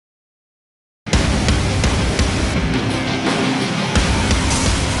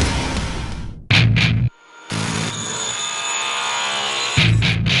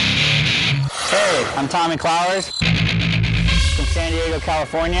I'm Clowers from San Diego,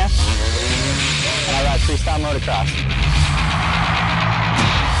 California, and I ride freestyle motocross.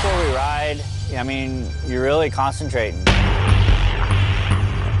 Before we ride, I mean, you're really concentrating.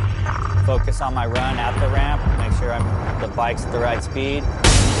 Focus on my run at the ramp, make sure the bike's at the right speed.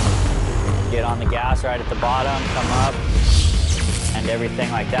 Get on the gas right at the bottom, come up, and everything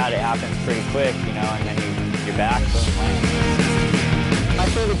like that. It happens pretty quick, you know, and then you're back, boom, land. My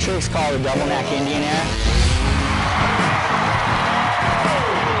favorite trick's called a double neck Indian air.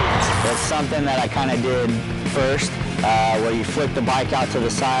 That's something that I kind of did first, where you flip the bike out to the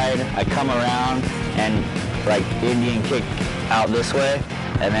side, I come around and like Indian kick out this way,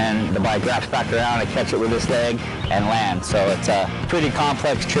 and then the bike wraps back around, I catch it with this leg and land. So it's a pretty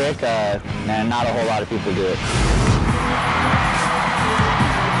complex trick, and not a whole lot of people do it.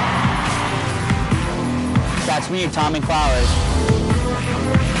 That's me, Tommy Clowers.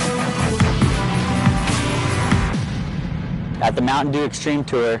 At the Dew Xtreme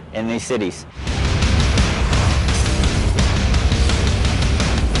Tour in these cities.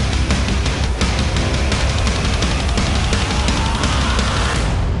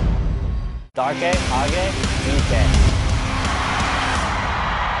 Darke, Age, Ike.